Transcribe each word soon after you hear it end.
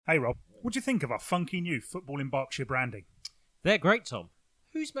Hey Rob, what do you think of our funky new Football in Berkshire branding? They're great, Tom.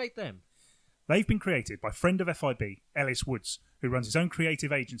 Who's made them? They've been created by friend of FIB, Ellis Woods, who runs his own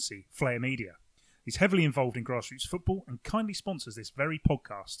creative agency, Flair Media. He's heavily involved in grassroots football and kindly sponsors this very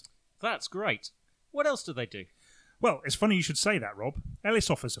podcast. That's great. What else do they do? Well, it's funny you should say that, Rob. Ellis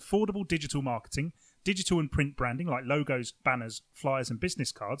offers affordable digital marketing, digital and print branding like logos, banners, flyers and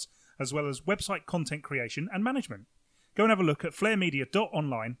business cards, as well as website content creation and management. Go and have a look at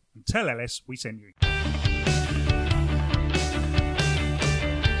flairmedia.online and tell Ellis we sent you.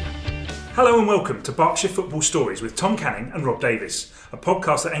 Hello and welcome to Berkshire Football Stories with Tom Canning and Rob Davis, a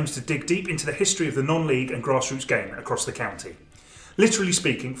podcast that aims to dig deep into the history of the non-league and grassroots game across the county. Literally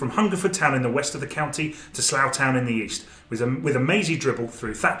speaking, from Hungerford Town in the west of the county to Slough Town in the east, with a mazy dribble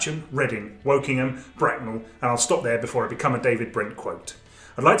through Thatcham, Reading, Wokingham, Bracknell, and I'll stop there before I become a David Brent quote.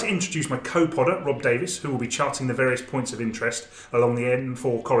 I'd like to introduce my co-podder, Rob Davis, who will be charting the various points of interest along the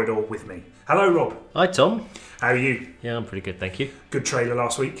M4 corridor with me. Hello, Rob. Hi, Tom. How are you? Yeah, I'm pretty good, thank you. Good trailer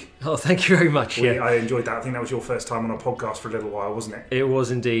last week. Oh, thank you very much. I enjoyed that. I think that was your first time on a podcast for a little while, wasn't it? It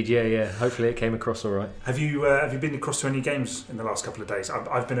was indeed, yeah. Hopefully it came across all right. Have you been across to any games in the last couple of days?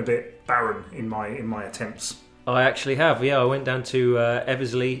 I've been a bit barren in my attempts. I actually have, yeah. I went down to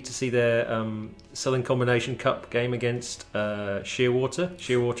Eversley to see their Southern Combination Cup game against Shearwater.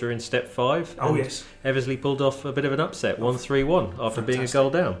 Shearwater in Step 5. Oh, yes. Eversley pulled off a bit of an upset, 1-3-1, after being a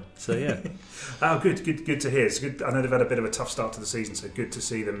goal down. So, yeah. Oh, good to hear. It's good. I know they've had a bit of a tough start to the season, so good to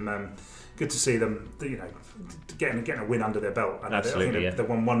see them. You know, getting a win under their belt. Absolutely, they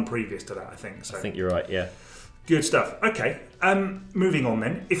won one previous to that, I think. So. I think you're right, yeah. Good stuff. Okay, moving on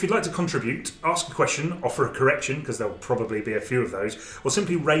then. If you'd like to contribute, ask a question, offer a correction, because there'll probably be a few of those, or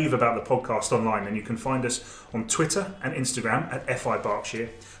simply rave about the podcast online, then you can find us on Twitter and Instagram at FI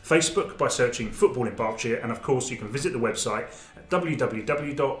Berkshire, Facebook by searching Football in Berkshire, and of course you can visit the website at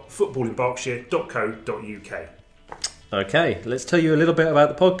www.footballinberkshire.co.uk. Okay, let's tell you a little bit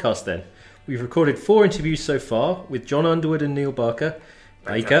about the podcast then. We've recorded 4 interviews so far with John Underwood and Neil Baker,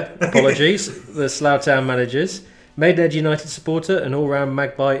 the Slough Town managers, Maidenhead United supporter and all-round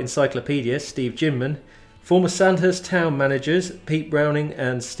Magpie encyclopedia Steve Ginman, former Sandhurst Town managers Pete Browning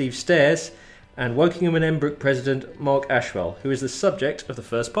and Steve Stairs, and Wokingham and Embrook president Mark Ashwell, who is the subject of the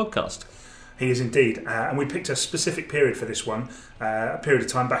first podcast. He is indeed, and we picked a specific period for this one, a period of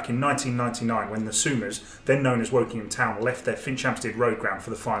time back in 1999 when the Soomers, then known as Wokingham Town, left their Finchampstead Road ground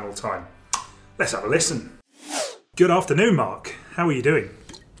for the final time. Let's have a listen. Good afternoon, Mark. How are you doing?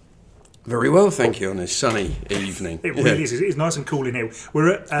 Very well, thank you, on this sunny evening. It really is. It's nice and cool in here.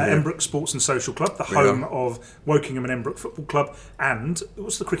 We're at Embrook Sports and Social Club, the home of Wokingham and Embrook Football Club. And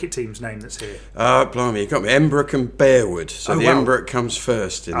what's the cricket team's name that's here? Blimey, you got me. Embrook and Bearwood. So Embrook comes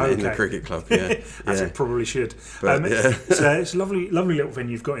first in the cricket club. Yeah, as it probably should. But, it's a lovely little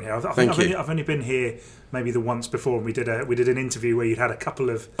venue you've got in here. I've only been here maybe the once before, and we did an interview where you'd had a couple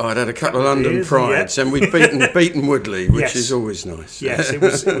of. I'd had a couple of London Prides, and we'd beaten Woodley, which is always nice. Yes,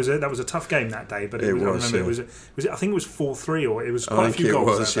 that was a tough game that day, but I think it was 4-3, or it was quite a few goals.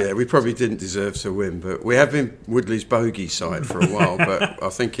 I think it was. Yeah, we probably didn't deserve to win, but we have been Woodley's bogey side for a while, but I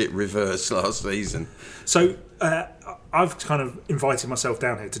think it reversed last season. So I've kind of invited myself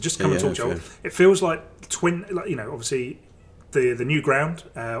down here to just come and talk to you. It feels like obviously. The new ground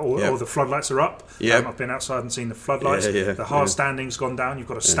or the floodlights are up. I've been outside and seen the floodlights. The hard standing's gone down. You've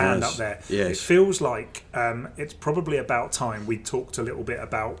got a stand up there. Yes. It feels like it's probably about time we talked a little bit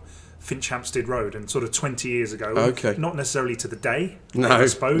about Finchampstead Road and sort of 20 years ago. Okay. Not necessarily to the day, I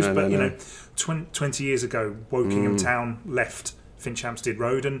suppose, but 20 years ago, Wokingham Town left Finchampstead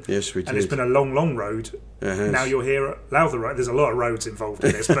Road, and yes, we did. And it's been a long road. Now you're here at Lowther Road. There's a lot of roads involved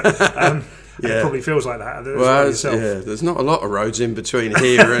in this, but it probably feels like that. There's not a lot of roads in between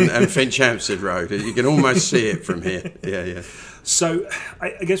here and Finchampstead Road. You can almost see it from here. Yeah. So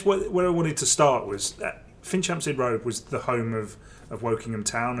I guess where I wanted to start was Finchampstead Road was the home of Wokingham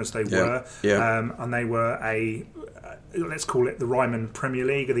Town, as they were, and they were let's call it the Ryman Premier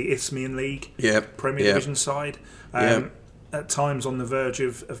League or the Isthmian League Premier Division side. At times on the verge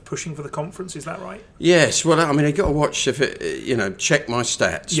of pushing for the conference, is that right? Yes, well, I mean, I got to watch check my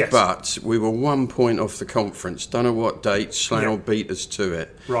stats, but we were 1 point off the conference. Don't know what date, Slough beat us to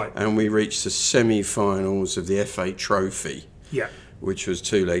it. Right. And we reached the semi-finals of the FA Trophy. Yeah. Which was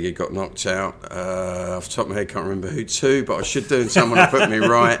two-legged, got knocked out. Off the top of my head, can't remember who to, but I should do, and someone put me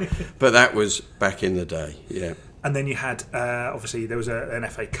right. But that was back in the day, yeah. And then you had, obviously, there was an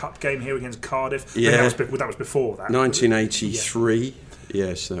FA Cup game here against Cardiff. Yeah. That was before that. 1983.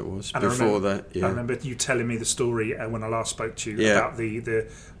 Yes, that was. And Before that, yeah. I remember you telling me the story when I last spoke to you about the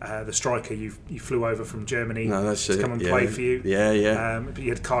striker you flew over from Germany to come and play for you. Yeah, yeah. But you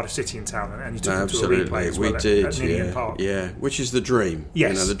had Cardiff City in town, and you took him absolutely. to a replay as we well did, at Ninian Park. Yeah, which is the dream.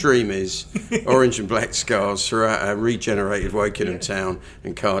 Yes. The dream is orange and black scars throughout our regenerated Wokingham town,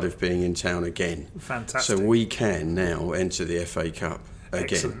 and Cardiff being in town again. Fantastic. So we can now enter the FA Cup again.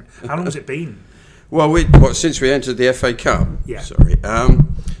 Excellent. How long has it been? Well, since we entered the FA Cup,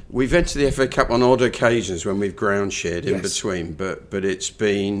 we've entered the FA Cup on odd occasions when we've ground shared in between, but it's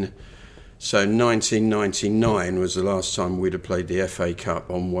been... So 1999 was the last time we'd have played the FA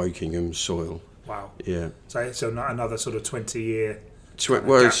Cup on Wokingham soil. Wow. Yeah. So not another sort of 20-year...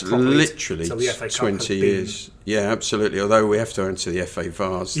 Well, it's literally 20 years. Yeah, absolutely. Although we have to enter the FA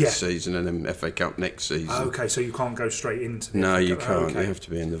Vars this season and then FA Cup next season. Okay, so you can't go straight into the No, FA you Cup. can't. Okay. You have to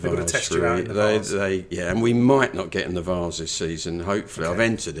be in the They've Vars. got to test you out in the Vars. And we might not get in the Vars this season. Hopefully, I've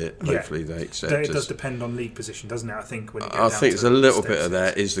entered it. Hopefully, they accept us. It does depend on league position, doesn't it? I think. When you get I down think to there's a little step bit of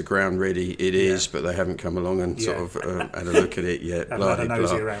that. Is the ground ready? It is, but they haven't come along and sort of had a look at it yet. Haven't had a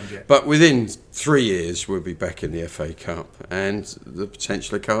nosy around yet. But within 3 years, we'll be back in the FA Cup, and the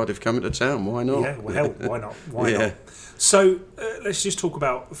potential of Cardiff coming to town. Why not? Yeah, well, hell, why not? Why not? So let's just talk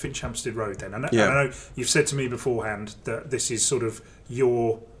about Finchampstead Road then. And I know you've said to me beforehand that this is sort of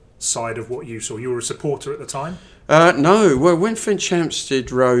your side of what you saw. You were a supporter at the time? No. Well, when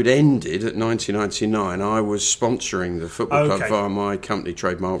Finchampstead Road ended at 1999, I was sponsoring the football club via my company,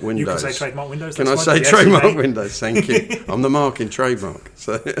 Trademark Windows. You can say Trademark Windows? Can I say Trademark Windows? Thank you. I'm the mark in Trademark.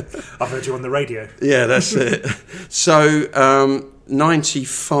 So I've heard you on the radio. Yeah, that's it. So...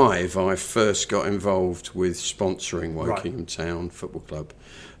 95, I first got involved with sponsoring Wokingham Town Football Club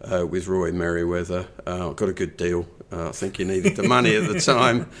with Roy Merriweather. Got a good deal. I think he needed the money at the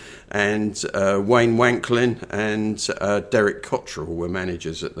time. And Wayne Wanklin and Derek Cottrell were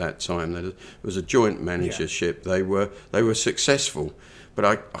managers at that time. There was a joint managership. They were successful. But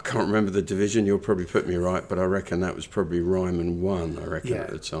I can't remember the division. You'll probably put me right, but I reckon that was probably Ryman 1, I reckon, at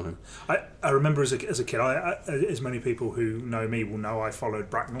the time. I remember as a kid, as many people who know me will know, I followed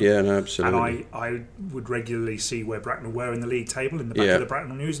Bracknell. Yeah, no, absolutely. And I would regularly see where Bracknell were in the league table, in the back of the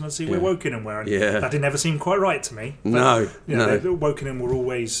Bracknell News, and I'd see where Wokingham were. And that didn't ever seem quite right to me. But, Wokingham were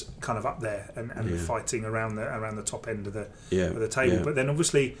always kind of up there and fighting around the top end of the table. Yeah. But then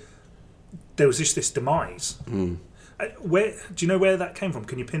obviously there was just this demise. Where do you know where that came from?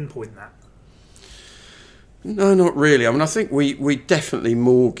 Can you pinpoint that? No, not really. I mean, I think we definitely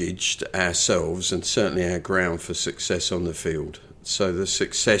mortgaged ourselves and certainly our ground for success on the field. So the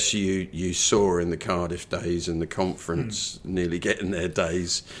success you saw in the Cardiff days and the conference nearly getting their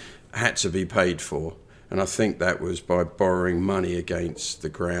days had to be paid for. And I think that was by borrowing money against the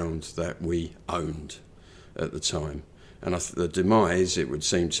ground that we owned at the time. And the demise, it would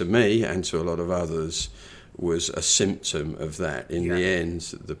seem to me and to a lot of others, was a symptom of that. In the end,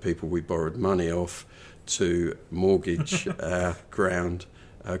 the people we borrowed money off to mortgage our ground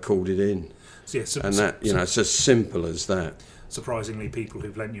called it in. It's as simple as that. Surprisingly, people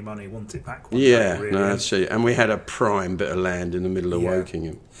who've lent you money want it back. That's it. And we had a prime bit of land in the middle of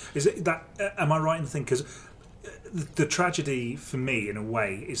Wokingham. Is it that? Am I right in thinking? Because the tragedy for me, in a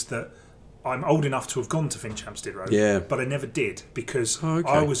way, is that I'm old enough to have gone to Finchampstead Road, but I never did because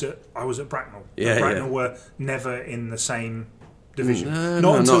I was at Bracknell. Bracknell were never in the same division.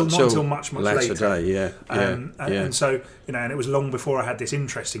 Not until much later. Day, and so and it was long before I had this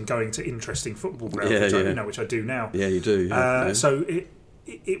interest in going to interesting football grounds, which I do now. Yeah, you do. So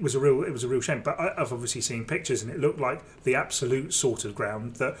it was a real shame. But I've obviously seen pictures, and it looked like the absolute sort of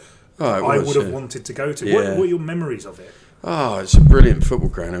ground that I would have wanted to go to. Yeah. What are your memories of it? Oh, it's a brilliant football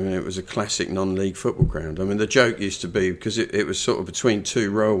ground. I mean, it was a classic non-league football ground. I mean, the joke used to be, because it was sort of between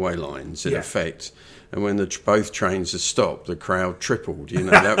two railway lines, in effect, and when both trains had stopped, the crowd tripled.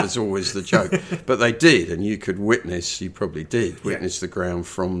 That was always the joke. But they did, and you could witness the ground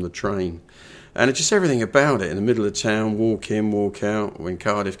from the train. And it's just everything about it, in the middle of town, walk in, walk out. When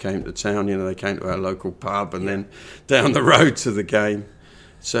Cardiff came to town, they came to our local pub and then down the road to the game.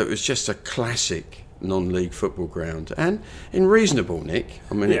 So it was just a classic non-league football ground, and in reasonable nick.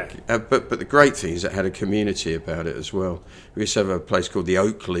 I mean, but the great thing is it had a community about it as well. We used to have a place called the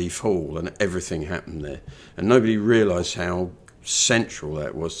Oakleaf Hall, and everything happened there, and nobody realised how central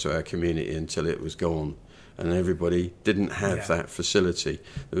that was to our community until it was gone, and everybody didn't have that facility.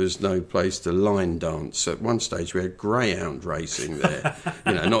 There was no place to line dance. At one stage we had greyhound racing there,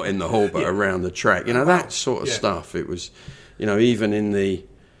 not in the hall but around the track, that sort of stuff. It was, even in the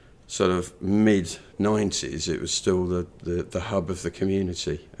sort of mid-90s, it was still the hub of the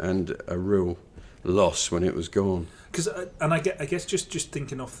community and a real loss when it was gone. Because, and I guess just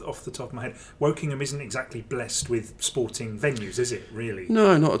thinking off the top of my head, Wokingham isn't exactly blessed with sporting venues, is it? Really?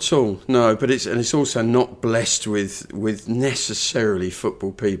 No, not at all. No, but it's also not blessed with necessarily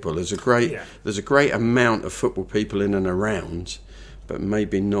football people. There's a great amount of football people in and around, but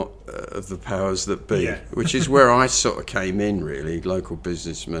maybe not of the powers that be. Yeah. Which is where I sort of came in. Really, local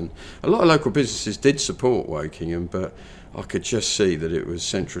businessmen. A lot of local businesses did support Wokingham, but I could just see that it was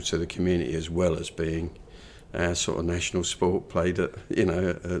central to the community as well as being sort of national sport played at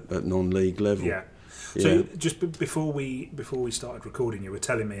non-league level. Yeah. So just before we started recording, you were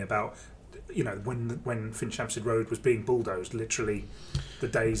telling me about when Finchampstead Road was being bulldozed, literally the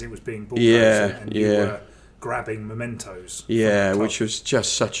days it was being bulldozed, and you were grabbing mementos. Yeah, which was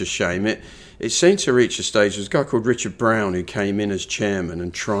just such a shame. It seemed to reach a stage. There was a guy called Richard Brown who came in as chairman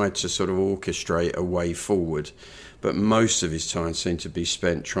and tried to sort of orchestrate a way forward, but most of his time seemed to be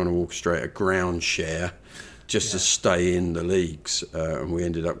spent trying to orchestrate a ground share just to stay in the leagues, and we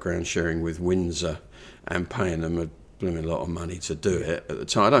ended up ground sharing with Windsor and paying them a blooming lot of money to do it at the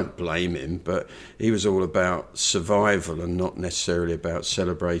time. I don't blame him, but he was all about survival and not necessarily about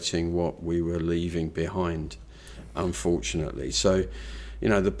celebrating what we were leaving behind, unfortunately. So,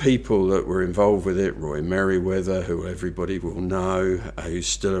 the people that were involved with it, Roy Merriweather, who everybody will know, who's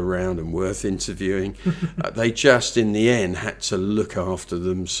still around and worth interviewing, they just, in the end, had to look after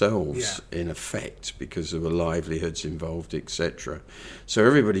themselves, in effect, because there were livelihoods involved, etc. So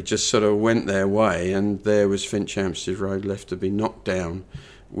everybody just sort of went their way, and there was Finchampstead Road left to be knocked down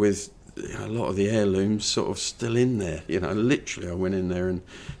with a lot of the heirlooms sort of still in there. Literally I went in there and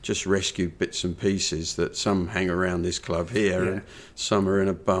just rescued bits and pieces that some hang around this club here and some are in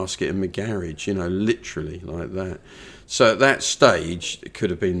a basket in my garage, literally like that. So at that stage it could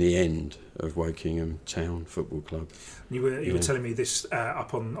have been the end of Wokingham Town Football Club. You were telling me this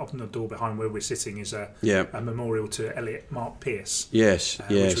up on the door behind where we're sitting is a memorial to Elliot Mark Pearce. Yes,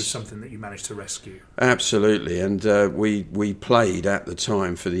 which was something that you managed to rescue. Absolutely, and we played at the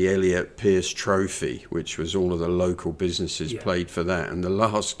time for the Elliot Pearce Trophy, which was all of the local businesses played for that, and the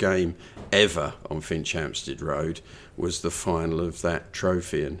last game ever on Finchampstead Road was the final of that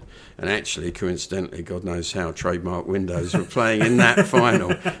trophy, and actually, coincidentally, God knows how, Trademark Windows were playing in that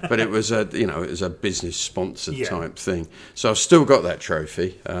final, but it was a business sponsored type thing. So I've still got that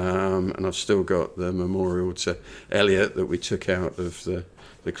trophy, and I've still got the memorial to Elliot that we took out of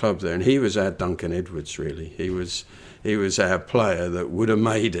the club there, and he was our Duncan Edwards. Really, he was our player that would have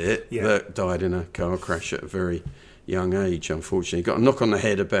made it, that died in a car crash at a very young age. Unfortunately, he got a knock on the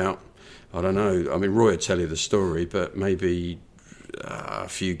head about, I don't know, I mean, Roy would tell you the story, but maybe a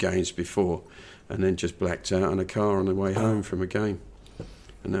few games before, and then just blacked out in a car on the way home from a game,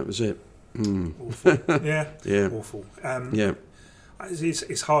 and that was it. Awful. Yeah. Awful. Yeah.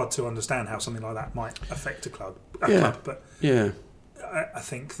 It's hard to understand how something like that might affect a club, but I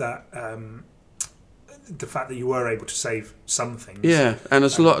think that the fact that you were able to save some things. Yeah, and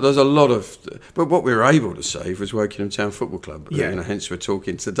there's a lot of, but what we were able to save was Wokingham Town Football Club. Hence we're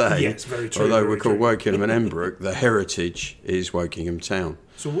talking today. Yes, very true. Although we're called Wokingham and Embrook, the heritage is Wokingham Town.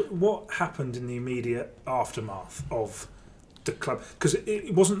 So what happened in the immediate aftermath of the club? Because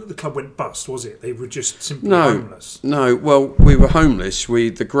it wasn't that the club went bust, was it? They were just simply homeless. No, well, we were homeless.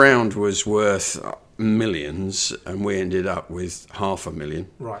 The ground was worth millions, and we ended up with $500,000.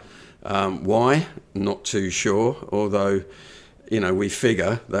 Right. Why? Not too sure, although, we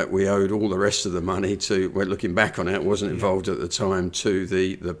figure that we owed all the rest of the money to, we're looking back on it wasn't involved at the time, to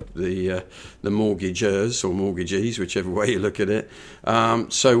the mortgagors or mortgagees, whichever way you look at it.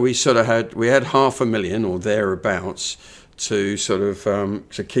 So we had $500,000 or thereabouts to sort of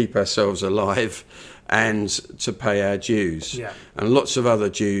to keep ourselves alive and to pay our dues. Yeah. And lots of other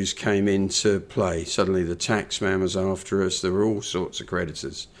dues came into play. Suddenly the tax man was after us. There were all sorts of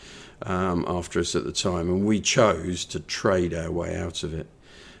creditors after us at the time, and we chose to trade our way out of it.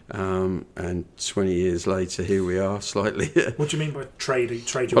 And 20 years later, here we are, slightly. What do you mean by trade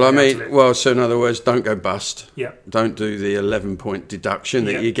your well, way out of it? So in other words, don't go bust. Yeah. Don't do the 11-point deduction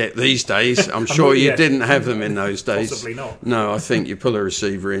that you get these days. I'm sure you didn't have them in those days. Possibly not. No, I think you pull a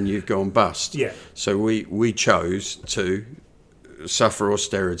receiver in, you've gone bust. Yeah. So we chose to suffer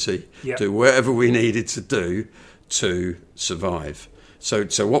austerity, yeah. do whatever we needed to do to survive. So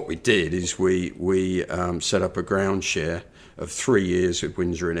what we did is we set up a ground share of 3 years with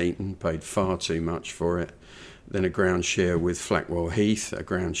Windsor and Eton, paid far too much for it. Then a ground share with Flackwell Heath, a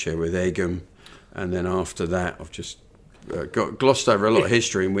ground share with Egham, and then after that I've just glossed over a lot of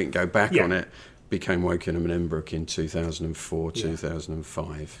history and we can go back on it. became Wokingham and Embrook in 2004,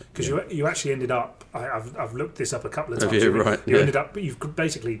 2005. Because you actually ended up, I've looked this up a couple of times. Have you? Right. You ended up, you've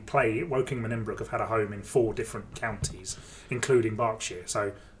basically played, Wokingham and Embrook have had a home in 4 different counties, including Berkshire.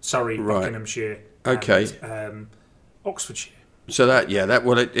 So Surrey, Buckinghamshire, and Oxfordshire. So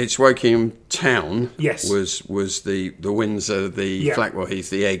it's Wokingham Town. Yes. Was the Windsor, the Flackwell Heath,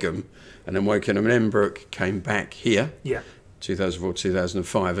 the Egham, and then Wokingham and Embrook came back here. Yeah. 2004,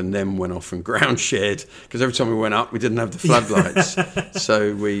 2005, and then went off and ground shared, because every time we went up we didn't have the floodlights.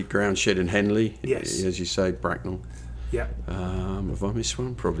 So we ground shared in Henley, as you say, Bracknell. Yeah. Have I missed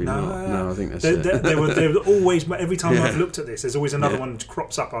one? Probably not. No, I think that's it. There were always, every time I've looked at this, there's always another one that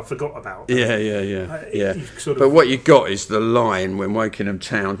crops up I forgot about. But what you got is the line when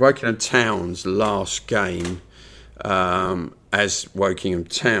Wokingham Town's last game as Wokingham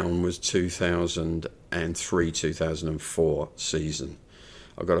Town was 2003-2004 season.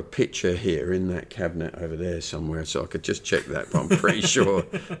 I've got a picture here in that cabinet over there somewhere, so I could just check that, but I'm pretty sure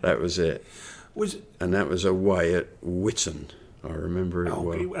that was it. And that was away at Witton. I remember it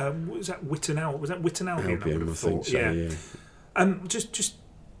well. Was that Witton Albion? Was that Witton Albion? I think so. Yeah. Just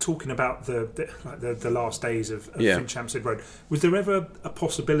talking about the last days of Finchampstead Road. Was there ever a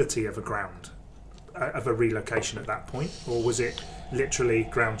possibility of a ground, of a relocation at that point, or was it literally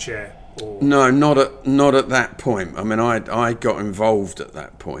ground share? Or? No, not at that point. I mean, I got involved at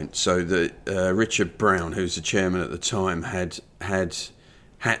that point. So the Richard Brown, who was the chairman at the time, had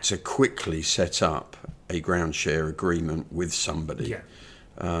to quickly set up a ground share agreement with somebody. Yeah.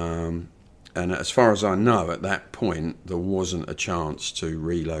 And as far as I know, at that point, there wasn't a chance to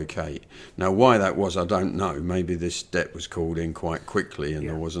relocate. Now, why that was, I don't know. Maybe this debt was called in quite quickly and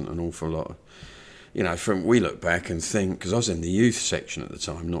there wasn't an awful lot of... we look back and think, because I was in the youth section at the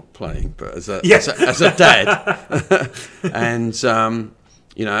time, not playing, but as a dad. And...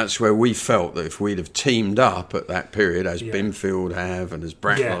 that's where we felt that if we'd have teamed up at that period, as Binfield have and as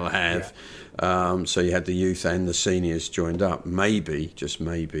Bracknell have, so you had the youth and the seniors joined up, maybe, just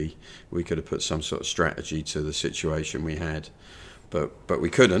maybe, we could have put some sort of strategy to the situation we had. But we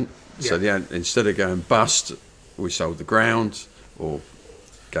couldn't. So instead of going bust, we sold the ground or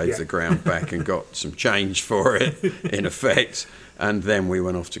gave the ground back and got some change for it, in effect. And then we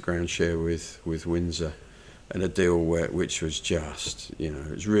went off to ground share with Windsor. And a deal which was just,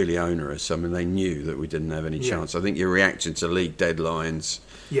 it was really onerous. I mean, they knew that we didn't have any chance. I think you're reacting to league deadlines,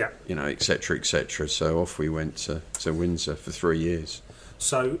 et cetera, et cetera. So off we went to Windsor for 3 years.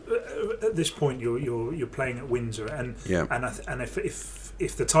 So at this point, you're playing at Windsor, and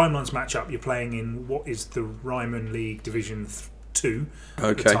if the timelines match up, you're playing in what is the Ryman League Division 2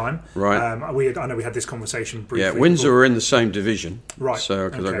 at the time. Right. I know we had this conversation briefly. Yeah, Windsor were in the same division. Right. So,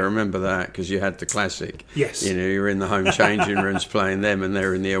 because I can remember that, because you had the Classic. Yes. You're in the home changing rooms playing them, and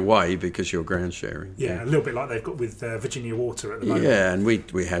they're in the away because you're ground sharing. Yeah, a little bit like they've got with Virginia Water at the moment. Yeah, and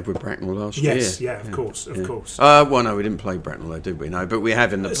we had with Bracknell last year. Yes, of course. Well, no, we didn't play Bracknell, though, did we? No, but we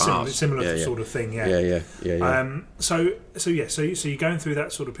have in the past. Similar sort of thing, Yeah. So you're going through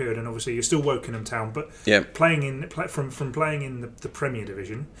that sort of period, and obviously you're still Wokingham Town, but playing playing in the Premier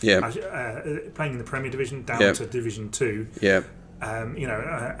Division, playing in the Premier Division down to Division 2,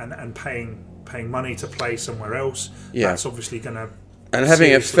 and paying money to play somewhere else. That's obviously going to. And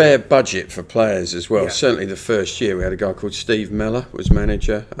having a fair budget for players as well. Certainly the first year we had a guy called Steve Mellor was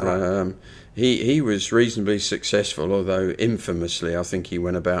manager. Right. He was reasonably successful, although infamously I think he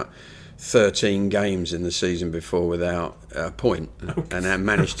went about 13 games in the season before without a point, and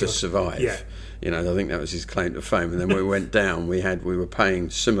managed to survive. Yeah. I think that was his claim to fame. And then we went down. We were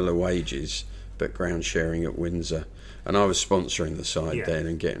paying similar wages, but ground sharing at Windsor, and I was sponsoring the side then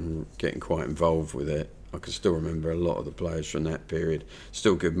and getting quite involved with it. I can still remember a lot of the players from that period.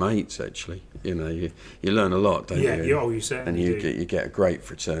 Still good mates, actually. You learn a lot, don't you? Yeah, you certainly do. And you get a great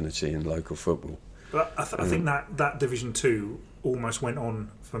fraternity in local football. But I think that Division 2 almost went on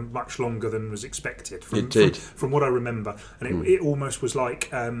for much longer than was expected. It did. From what I remember. And it almost was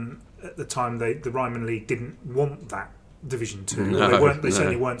like, at the time, the Ryman League didn't want that Division 2. No, they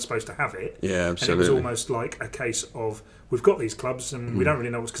certainly weren't supposed to have it. Yeah, absolutely. And it was almost like a case of, we've got these clubs and we don't really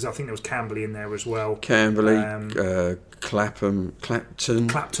know what's, because I think there was Camberley in there as well. Camberley, Clapton, I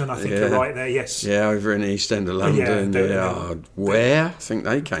think you're right there, yes. Yeah, over in East End of London. Where? I think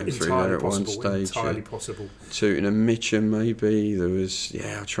they came through there at one stage. Entirely possible. Tooting and Mitcham, maybe. There was,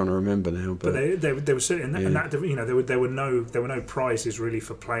 I'm trying to remember now. But there was certainly, and that, there were no prizes really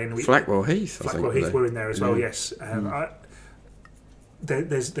for playing. Flackwell Heath, I think. Flackwell Heath were in there as well, yes.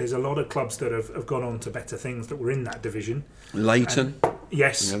 There's a lot of clubs that have gone on to better things that were in that division. Leighton.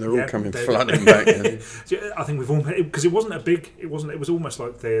 Yes, they're all coming flooding back. I think we've all, because it wasn't a big. It was almost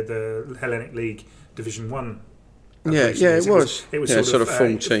like the Hellenic League Division 1. It was. It was sort of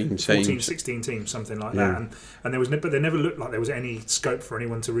 14 teams, 16 teams, something like that. And there was, but they never looked like there was any scope for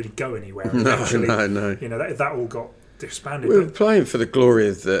anyone to really go anywhere. No. That all got expanded. We were playing for the glory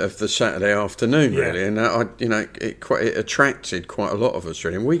of the Saturday afternoon, really, and it attracted quite a lot of us,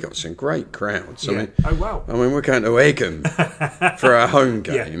 really, and we got some great crowds. Yeah. I mean, we're going to Egham for our home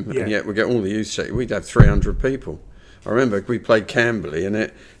game, and yet we get all the youth sections. We'd have 300 people. I remember we played Camberley,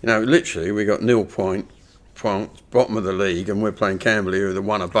 and literally we got 0 point, bottom of the league, and we're playing Camberley, who are the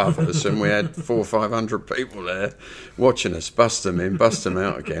one above us, and we had 400 or 500 people there watching us bust them in, bust them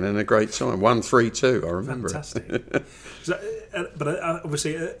out again, and a great time. 1-3-2, I remember. Fantastic. But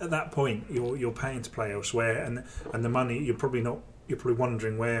obviously at that point you're paying to play elsewhere, and the money you're probably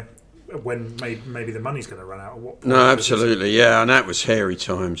wondering when maybe the money's going to run out. Or what? No, absolutely, yeah, and that was hairy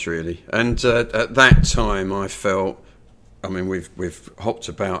times, really. And at that time, I felt. I mean, we've hopped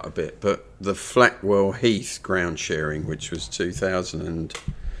about a bit, but the Flackwell Heath ground sharing, which was 2003,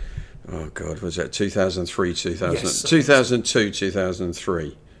 2002,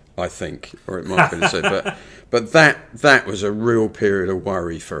 2003, I think, or it might be the same. But that was a real period of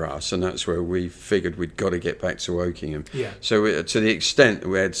worry for us, and that's where we figured we'd got to get back to Wokingham. Yeah. So to the extent that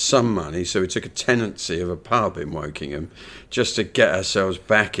we had some money, so we took a tenancy of a pub in Wokingham just to get ourselves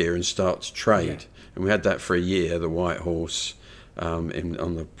back here and start to trade. Yeah. And we had that for a year, the White Horse, on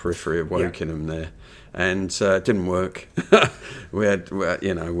the periphery of Wokingham there, and it didn't work.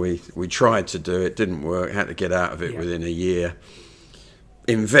 we tried to do it, didn't work. Had to get out of it within a year.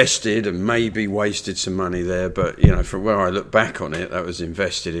 Invested and maybe wasted some money there, but from where I look back on it, that was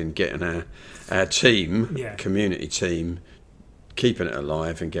invested in getting our team, community team, keeping it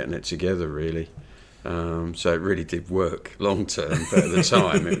alive and getting it together, really. So it really did work long term, but at the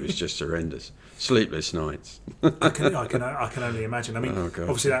time it was just horrendous. Sleepless nights. I can only imagine. I mean,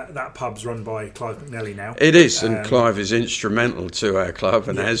 obviously that pub's run by Clive McNally now. It is, and Clive is instrumental to our club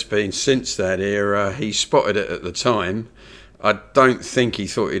and has been since that era. He spotted it at the time. I don't think he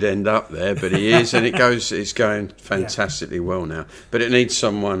thought he'd end up there, but he is, and it's going fantastically well now. But it needs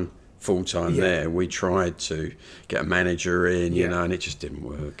someone full-time there. We tried to get a manager in, and it just didn't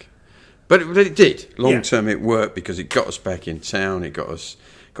work. But it did. Long term, it worked because it got us back in town. It got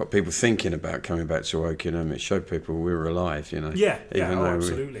people thinking about coming back to Wokingham. It showed people we were alive,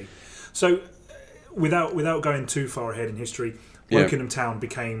 Absolutely. So, without going too far ahead in history, Wokingham Town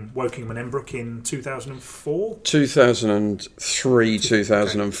became Wokingham and Embrook in 2004? 2003,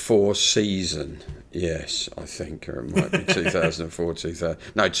 2004 season. Yes, I think. Or it might be 2004,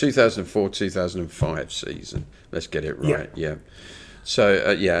 2005 season. Let's get it right, yeah. So,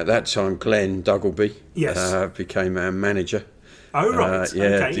 at that time, Glenn Duggleby became our manager. Oh, right.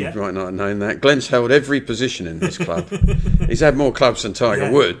 You might not have known that. Glenn's held every position in this club. He's had more clubs than Tiger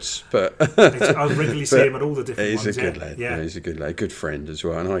Woods, but I regularly see him at all the different ones. He's a good lad. Yeah, he's a good lad, a good friend as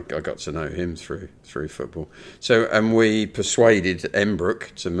well, and I got to know him through football. So, and we persuaded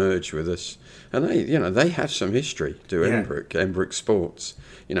Embrook to merge with us, and they have some history. Embrook Sports,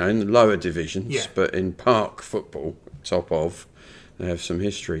 in the lower divisions, but in park football, top of. They have some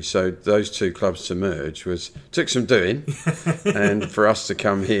history. So those two clubs to merge took some doing, and for us to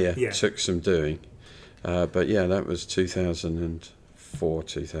come here took some doing. But that was 2004,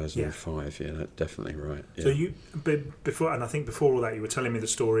 2005. Yeah, that's definitely right. Yeah. So I think before all that, you were telling me the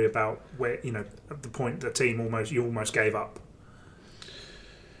story about where at the point the team almost gave up.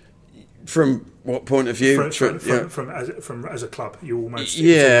 From what point of view? From as a club, you almost.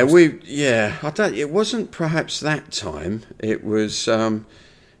 It wasn't perhaps that time. It was. I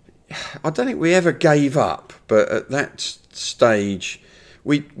don't think we ever gave up, but at that stage,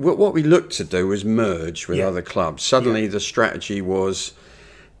 what we looked to do was merge with other clubs. Suddenly, the strategy was.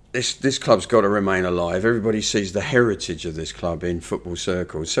 This club's got to remain alive. Everybody sees the heritage of this club in football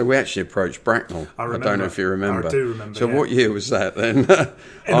circles. So we actually approached Bracknell. I don't know if you remember. I do remember. So what year was that then?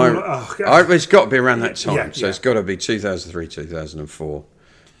 It's got to be around that time. So it's got to be 2003, 2004.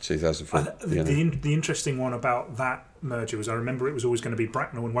 2004. The interesting one about that merger was I remember it was always going to be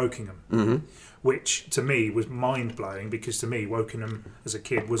Bracknell and Wokingham, which to me was mind-blowing because to me Wokingham as a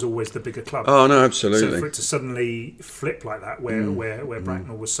kid was always the bigger club. Oh no, absolutely. So for it to suddenly flip like that, where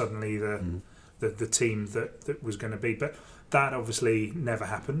Bracknell was suddenly the team that was going to be, but that obviously never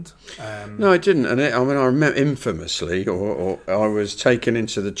happened. No, it didn't. And I remember infamously, or I was taken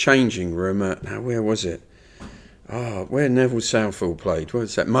into the changing room at where was it? Where Neville Southall played. What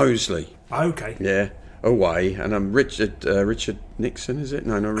was that? Moseley. Okay. Yeah. away, and I'm Richard Nixon, is it?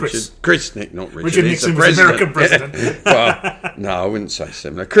 No, not Chris. Chris Nick, not Richard. Richard He's Nixon the was president. American president. Well, no, I wouldn't say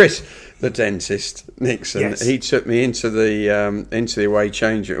similar. Chris, the dentist, Nixon, Yes. he took me into the away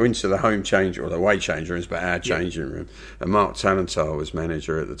change or into the home change or the away change rooms, but our changing room. And Mark Talentar was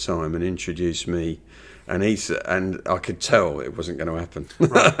manager at the time and introduced me. And I could tell it wasn't going to happen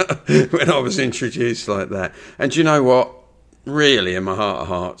when I was introduced like that. And do you know what? Really, in my heart of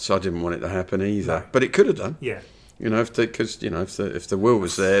hearts, I didn't want it to happen either. No. But it could have done. Yeah. If the will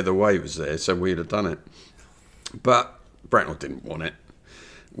was there, the way was there, so we'd have done it. But Bracknell didn't want it.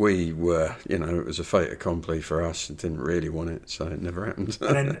 We were, it was a fait accompli for us and didn't really want it, so it never happened.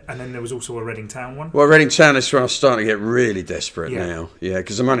 and then there was also a Reading Town one. Well, Reading Town is where I'm starting to get really desperate Yeah. now. Yeah,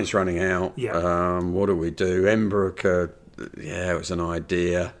 because the money's running out. Yeah. What do we do? Embrook, it was an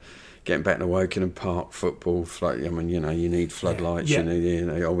idea. Getting back to Wokingham Park football. You need floodlights. Yeah. You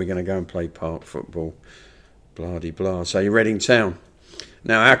need, are we going to go and play park football? Blah-de-blah. So you're Reading Town.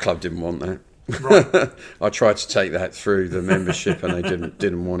 Now, our club didn't want that. Right. I tried to take that through the membership and they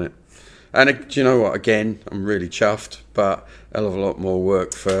didn't want it. And do you know what? Again, I'm really chuffed, but a hell of a lot more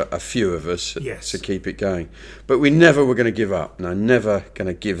work for a few of us to keep it going. But we never were going to give up. No, never going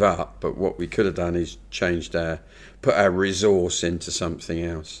to give up. But what we could have done is put our resource into something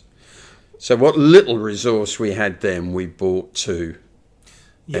else. So what little resource we had then, we brought to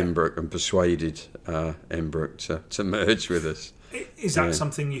Embrook and persuaded Embrook to merge with us. Is that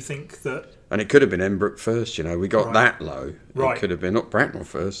something you think that... And it could have been Embrook first, we got that low. Right. It could have been not Bracknell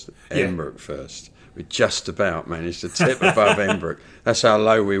first, Embrook first. We just about managed to tip above Embrook. That's how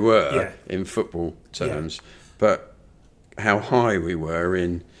low we were in football terms. Yeah. But how high we were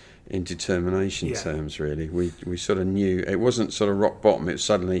in determination terms, really. We sort of knew. It wasn't sort of rock bottom. It was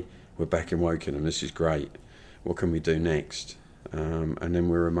suddenly, we're back in Wokingham, this is great. What can we do next? And then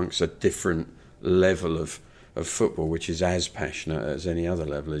we're amongst a different level of football, which is as passionate as any other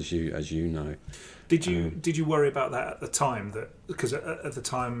level, as you know. Did you worry about that at the time? Because at the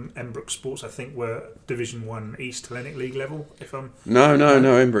time, Embrook Sports, I think, were Division 1 East Hellenic League level. No.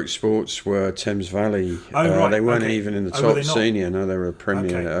 Embrook Sports were Thames Valley. Right. They weren't even in the top senior. No, they were a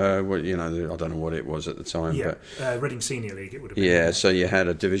Premier. Okay. I don't know what it was at the time. Yeah, but Reading Senior League. It would have been. Yeah, so you had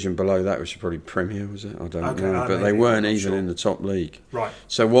a division below that, which was probably Premier, was it? I don't know, but they weren't even in the top league. Right.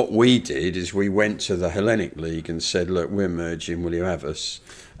 So what we did is we went to the Hellenic League and said, "Look, we're merging. Will you have us?"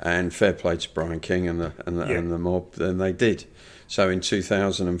 And fair play to Brian King and the mob, and they did. So in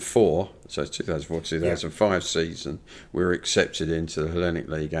 2004, so it's 2005 season, we were accepted into the Hellenic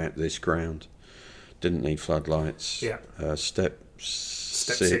League at this ground. Didn't need floodlights. Yeah. Step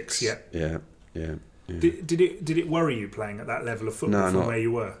 6. Yeah. Did it worry you playing at that level of football from where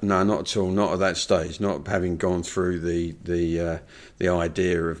you were? No, not at all. Not at that stage. Not having gone through the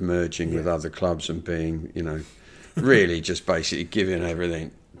idea of merging with other clubs and being, really just basically giving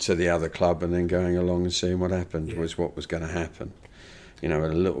everything to the other club and then going along and seeing what happened was what was going to happen. We had a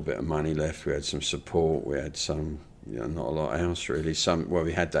little bit of money left. We had some support. We had some, not a lot else really.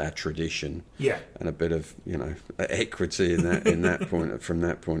 We had our tradition, and a bit of equity in that from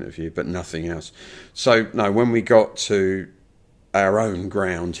that point of view, but nothing else. So no, when we got to our own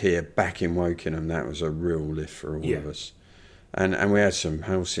ground here back in Wokingham, that was a real lift for all of us. And we had some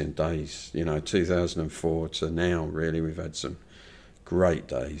halcyon days, 2004 to now. Really, we've had some great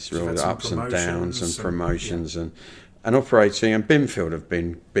days, real ups and downs and promotions and operating. And Binfield have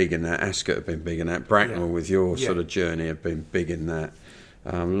been big in that. Ascot have been big in that. Bracknell, with your sort of journey, have been big in that.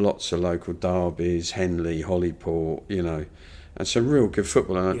 Lots of local derbies, Henley, Hollyport, and some real good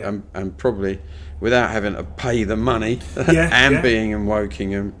football. And probably without having to pay the money being in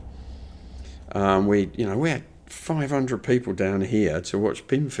Wokingham, we had 500 people down here to watch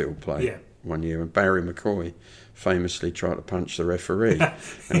Binfield play one year, and Barry McCoy famously tried to punch the referee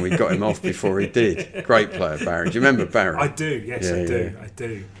and we got him off before he did. Great player, Barry. Do you remember Barry? I do, yes, I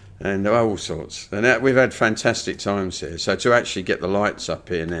do. And all sorts. And we've had fantastic times here. So to actually get the lights up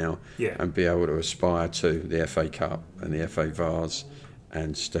here now and be able to aspire to the FA Cup and the FA Vars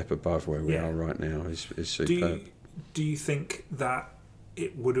and step above where we are right now is superb. Do you think that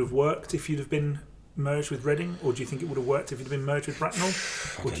it would have worked if you'd have been merged with Reading, or do you think it would have worked if you'd been merged with Bracknell?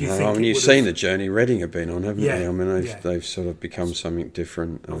 Or do you think you've seen the journey Reading have been on, haven't they? I mean, they've sort of become something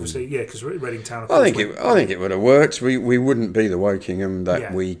different. Obviously, because Reading Town. I think it would have worked. We wouldn't be the Wokingham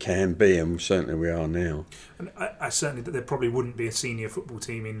that we can be, and certainly we are now. And I certainly that there probably wouldn't be a senior football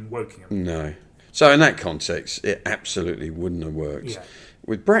team in Wokingham. No. So in that context, it absolutely wouldn't have worked. Yeah.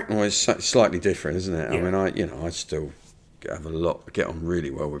 With Bracknell, it's slightly different, isn't it? I mean, I still get on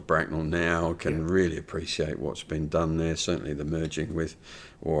really well with Bracknell now, can really appreciate what's been done there. Certainly the merging with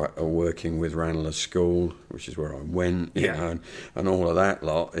or working with Ranelagh School, which is where I went, you know, and all of that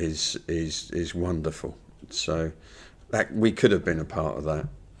lot is wonderful. So that we could have been a part of that,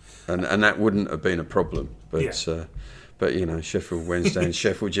 and that wouldn't have been a problem. But but you know, Sheffield Wednesday and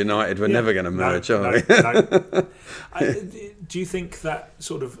Sheffield United were never going to merge, are they? No. Do you think that,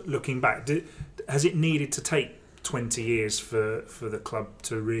 sort of looking back, has it needed to take 20 years for the club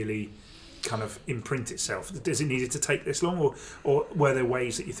to really kind of imprint itself? Does it needed to take this long, or were there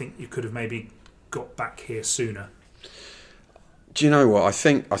ways that you think you could have maybe got back here sooner? Do you know what? I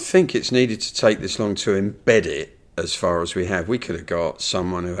think it's needed to take this long to embed it as far as we have. We could have got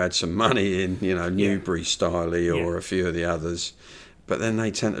someone who had some money in, you know, Newbury Styley or a few of the others, but then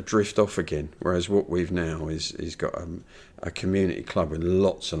they tend to drift off again. Whereas what we've now is got a community club with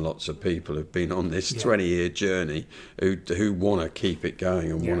lots and lots of people who've been on this 20-year journey who want to keep it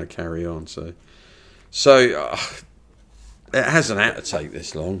going and want to carry on. So it hasn't had to take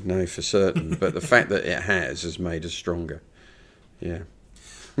this long, no, for certain. But the fact that it has made us stronger. Yeah.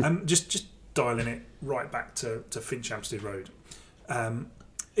 Just dialing it right back to Finchampstead Road.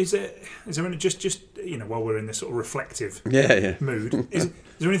 Is there any, just you know, while we're in this sort of reflective mood, is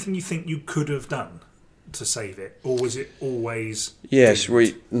there anything you think you could have done to save it, or was it always? Yes,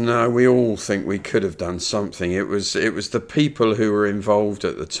 we all think we could have done something. It was the people who were involved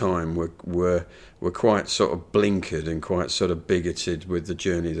at the time were quite sort of blinkered and quite sort of bigoted with the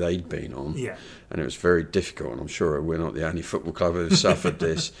journey they'd been on. Yeah. And it was very difficult, and I'm sure we're not the only football club who've suffered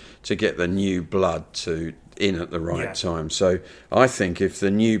this, to get the new blood in at the right time. So I think if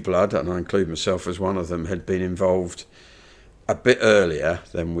the new blood, and I include myself as one of them, had been involved a bit earlier,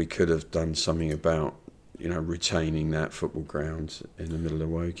 then we could have done something about, you know, retaining that football ground in the middle of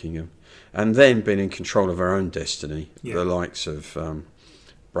Wokingham, and then been in control of our own destiny, the likes of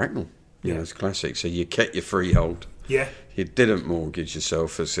Bracknell. You know, it's classic. So you kept your freehold. Yeah. You didn't mortgage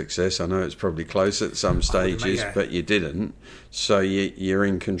yourself for success. I know it's probably close at some stages, but you didn't. So you're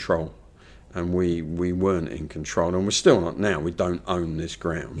in control. And we weren't in control, and we're still not now. We don't own this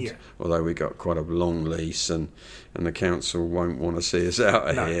ground, although we got quite a long lease, and the council won't want to see us out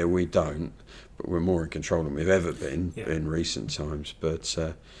of here. We don't, but we're more in control than we've ever been in recent times. But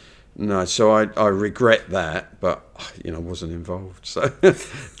no, so I regret that, but you know, wasn't involved. So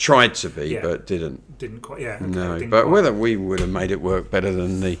tried to be, but didn't quite. Yeah, okay, no. But whether we would have made it work better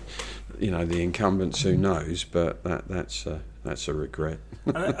than the incumbents, who knows? But that's a regret.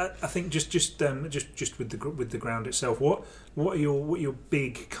 I think just with the ground itself, what are your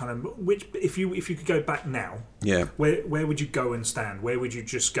big kind of, which if you could go back now, where would you go and stand? Where would you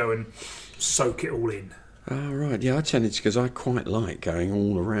just go and soak it all in? Oh, right, I tended to, because I quite like going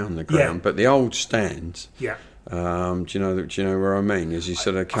all around the ground, but the old stand. Yeah. Do you know where I mean? As you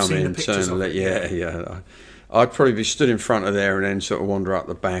sort of come in, turn left. I'd probably be stood in front of there and then sort of wander up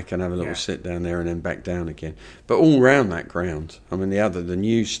the back and have a little sit down there and then back down again. But all round that ground, I mean, the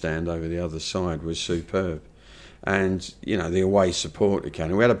new stand over the other side was superb. And, you know, the away support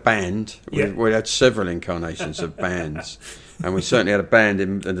again. We had a band. We had several incarnations of bands. And we certainly had a band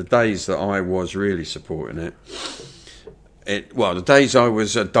in the days that I was really supporting it. The days I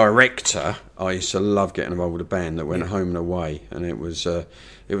was a director, I used to love getting involved with a band that went home and away. And it was a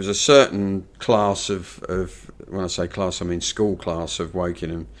certain class of when I say class, I mean school class of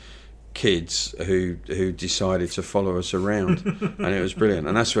Wokingham kids who decided to follow us around, and it was brilliant.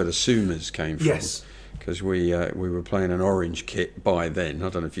 And that's where the Sumas came from. Yes. Because we were playing an orange kit by then. I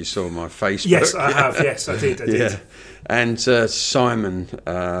don't know if you saw my Facebook. Yes, I have. Yes, I did. Yeah. And Simon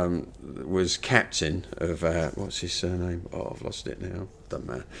was captain of what's his surname? Oh, I've lost it now. Doesn't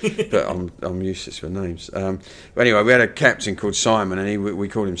matter. But I'm useless with names. But anyway, we had a captain called Simon, and we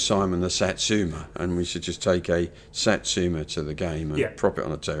called him Simon the Satsuma. And we should just take a Satsuma to the game and prop it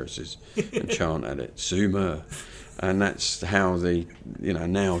on the terraces and chant at it, Suma. And that's how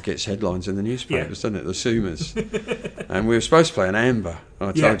now gets headlines in the newspapers, doesn't it? The Sumas. And we were supposed to play an Amber.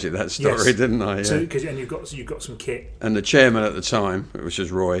 I told you that story, didn't I? Yeah. So, and you've got some kit. And the chairman at the time, which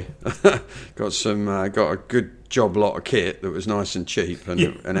was Roy, got a good job lot of kit that was nice and cheap, and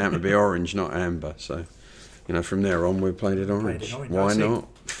happened to be orange, not amber. So, you know, from there on, we played it orange. Why not?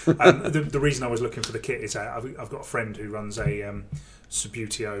 The reason I was looking for the kit is I've got a friend who runs a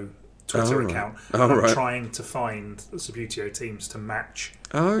Subbuteo Twitter account. I'm trying to find the Subbuteo teams to match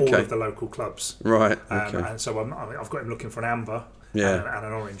all of the local clubs. Right. Okay. And so I've got him looking for an amber and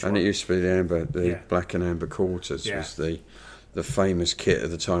an orange one. And it used to be the amber, black and amber quarters was the famous kit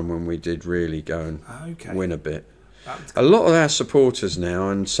at the time when we did really go and win a bit. A lot of our supporters now,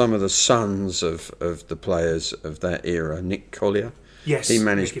 and some of the sons of the players of that era, Nick Collier. Yes, he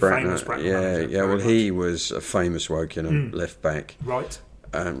managed Bracknell. Yeah. Well, he was a famous Wokingham left back. Right.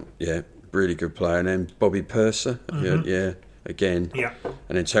 Really good player. And then Bobby Purser. Again. Yeah.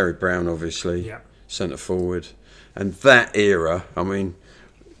 And then Terry Brown, obviously, Yeah. centre forward. And that era, I mean,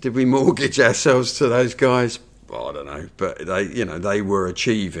 did we mortgage ourselves to those guys? Well, I don't know, but they were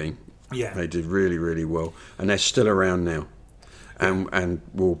achieving. Yeah. They did really, really well, and they're still around now, and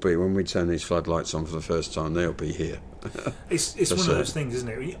will be when we turn these floodlights on for the first time. They'll be here. It's one of those things, isn't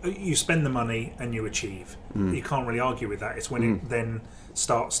it? You spend the money and you achieve. You can't really argue with that. It's when it then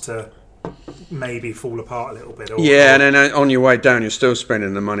starts to maybe fall apart a little bit. And then on your way down, you're still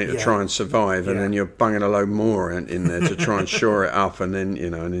spending the money to try and survive, and Yeah. then you're bunging a load more in there to try and shore it up, and then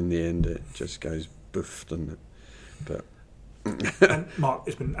and in the end, it just goes boof, doesn't it? But. And Mark,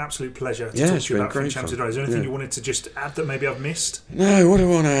 it's been an absolute pleasure to talk to you about Finch Hampstead Road. Is there anything you wanted to just add that maybe I've missed? No, what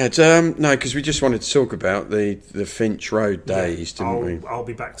do I want to add? No, because we just wanted to talk about the Finch Road days, didn't we? I'll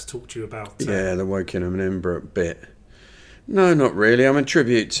be back to talk to you about the Wokingham and Embrook bit. No, not really. I'm a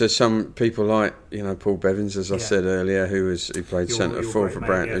tribute to some people like Paul Bevins, as I said earlier, who played centre forward for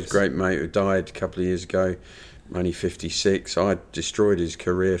Bradford. His great mate who died a couple of years ago. Only 56. I destroyed his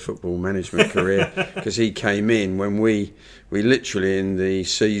football management career, because he came in when we literally in the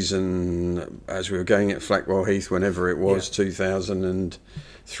season as we were going at Flackwell Heath, whenever it was,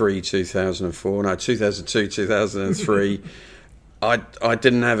 2003, 2004, no, 2002, 2003. I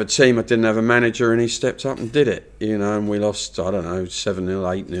didn't have a team, I didn't have a manager, and he stepped up and did it, and we lost, 7-0,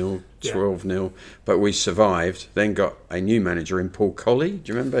 8-0, 12-0, but we survived, then got a new manager in Paul Colley.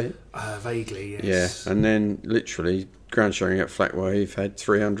 Do you remember him? Vaguely, yes. Yeah, and then literally ground sharing at Flackwell Heath had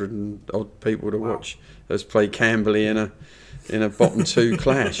 300 and odd people to watch us play Camberley in a bottom two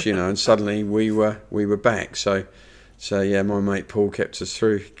clash, and suddenly we were back. So yeah, my mate Paul kept us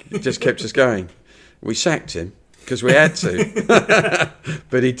through, just kept us going. We sacked him because we had to,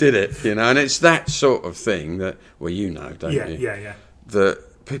 but he did it, and it's that sort of thing that don't you? Yeah.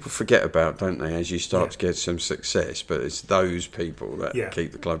 That people forget about, don't they, as you start to get some success, but it's those people that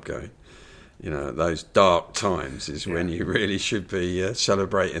keep the club going. Those dark times is when you really should be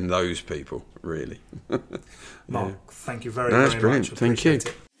celebrating those people, really. Mark, thank you very, very much. That's brilliant. Thank you.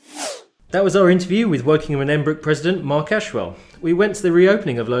 That was our interview with Wokingham and Embrook president Mark Ashwell. We went to the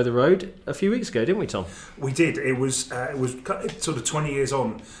reopening of Lowther Road a few weeks ago, didn't we, Tom? We did. It was sort of 20 years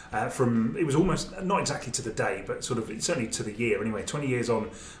on from. It was almost not exactly to the day, but sort of certainly to the year. Anyway, 20 years on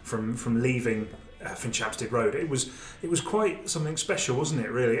from leaving Finch Hampstead Road. It was quite something special, wasn't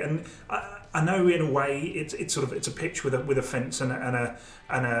it? Really, and I know in a way it's a pitch with a fence and a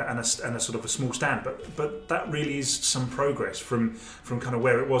sort of a small stand, but that really is some progress from kind of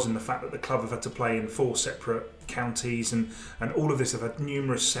where it was, in the fact that the club have had to play in 4 separate counties and all of this have had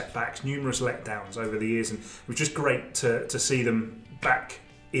numerous setbacks, numerous letdowns over the years, and it was just great to see them back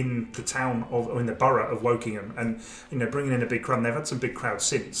in the town or in the borough of Wokingham, and bringing in a big crowd. And they've had some big crowds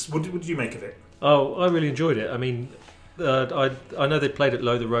since. What did you make of it? Oh, I really enjoyed it. I mean, I know they played at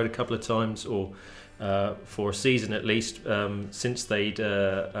Lowther Road a couple of times, or for a season at least, since they'd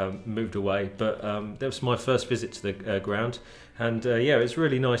moved away. But that was my first visit to the ground, and it's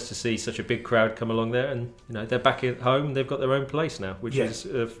really nice to see such a big crowd come along there. And they're back at home; they've got their own place now, which is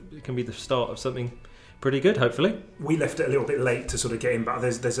can be the start of something pretty good, hopefully. We left it a little bit late to sort of get in, but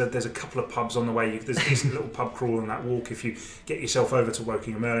there's a couple of pubs on the way. There's a decent little pub crawl on that walk if you get yourself over to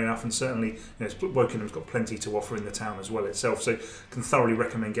Wokingham early enough, and certainly Wokingham's got plenty to offer in the town as well itself, so can thoroughly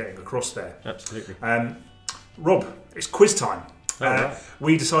recommend getting across there. Absolutely. Rob, it's quiz time. Right.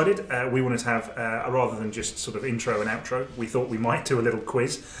 We decided we wanted to have, rather than just sort of intro and outro, we thought we might do a little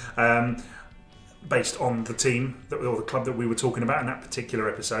quiz. Based on the team or the club that we were talking about in that particular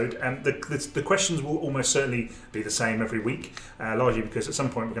episode, and the questions will almost certainly be the same every week, largely because at some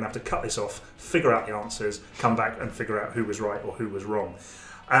point we're going to have to cut this off, figure out the answers, come back and figure out who was right or who was wrong.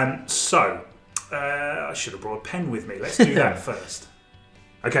 So I should have brought a pen with me. Let's do that first.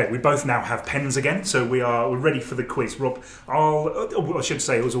 Okay, we both now have pens again, so we're ready for the quiz. Rob, I should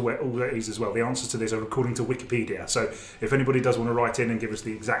say all these as well. The answers to this are according to Wikipedia, so if anybody does want to write in and give us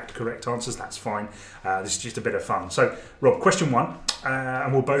the exact correct answers, that's fine. This is just a bit of fun. So, Rob, question 1,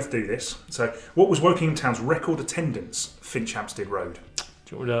 and we'll both do this. So, what was Wokingham Town's record attendance, Finch Hampstead Road? Do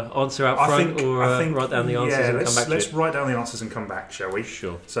you want to answer out front or write down the answers and come back to it? Let's write down the answers and come back, shall we?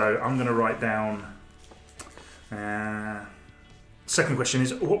 Sure. So, I'm going to write down... Second question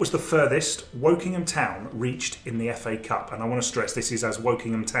is, what was the furthest Wokingham Town reached in the FA Cup? And I want to stress this is as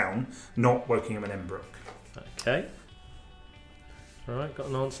Wokingham Town, not Wokingham and Embrook. Okay. All right, got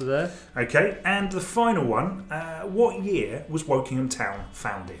an answer there. Okay, and the final one, what year was Wokingham Town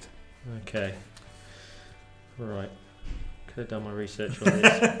founded? Okay. Right. Could have done my research on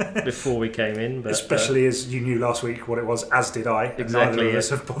this before we came in. But, especially as you knew last week what it was, as did I. Exactly. Neither of us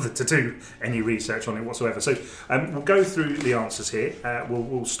have bothered to do any research on it whatsoever. So we'll go through the answers here.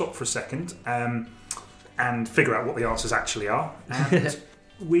 We'll stop for a second and figure out what the answers actually are. And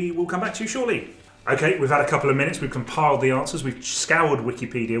we will come back to you shortly. Okay, we've had a couple of minutes. We've compiled the answers. We've scoured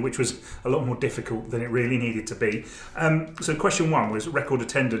Wikipedia, which was a lot more difficult than it really needed to be. So question 1 was record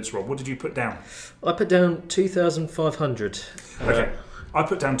attendance, Rob. What did you put down? I put down 2,500. Okay. I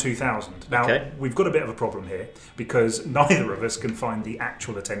put down 2,000. Now, We've got a bit of a problem here because neither of us can find the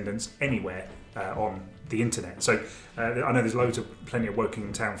actual attendance anywhere on the internet. So I know there's plenty of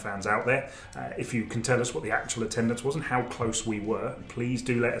Wokingham Town fans out there. If you can tell us what the actual attendance was and how close we were, please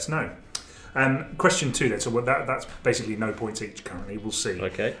do let us know. Question 2 then, so that's basically no points each currently, we'll see.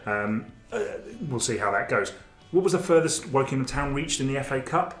 Okay. We'll see how that goes. What was the furthest Wokingham Town reached in the FA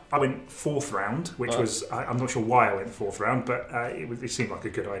Cup? I went 4th round, which was, I'm not sure why I went 4th round, but it seemed like a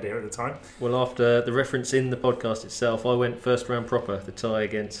good idea at the time. Well, after the reference in the podcast itself, I went 1st round proper, the tie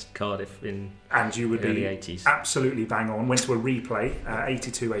against Cardiff in and you would the early be 80s. Absolutely bang on. Went to a replay,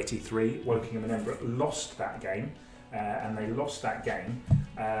 82-83, Wokingham and Embrook lost that game. And they lost that game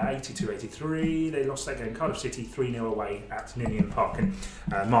 82-83. They lost that game Cardiff City 3-0 away at Ninian Park, and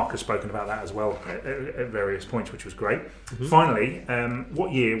Mark has spoken about that as well at various points, which was great. Mm-hmm. Finally,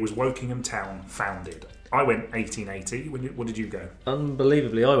 what year was Wokingham Town founded? I went 1880. What did you go?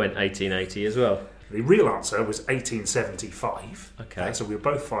 Unbelievably, I went 1880 as well. The real answer was 1875. Okay, so we were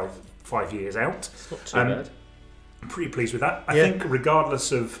both five years out. It's not too bad. I'm pretty pleased with that. I think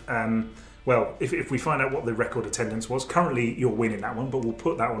regardless of well, if we find out what the record attendance was, currently you're winning that one, but we'll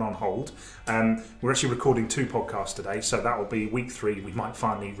put that one on hold. We're actually recording 2 podcasts today, so that will be week 3. We might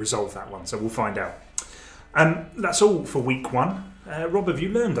finally resolve that one, so we'll find out. That's all for week 1. Rob, have you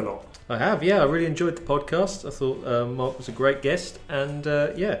learned a lot? I have, yeah. I really enjoyed the podcast. I thought Mark was a great guest, and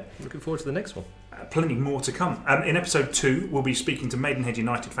looking forward to the next one. Plenty more to come. In episode 2, we'll be speaking to Maidenhead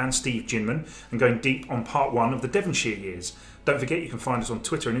United fan Steve Ginman and going deep on part 1 of the Devonshire years. Don't forget you can find us on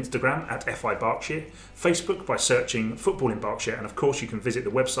Twitter and Instagram at FI Berkshire, Facebook by searching Football in Berkshire, and of course you can visit the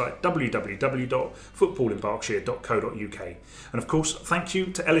website www.footballinberkshire.co.uk. And of course, thank you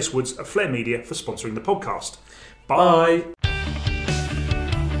to Ellis Woods at Flair Media for sponsoring the podcast. Bye.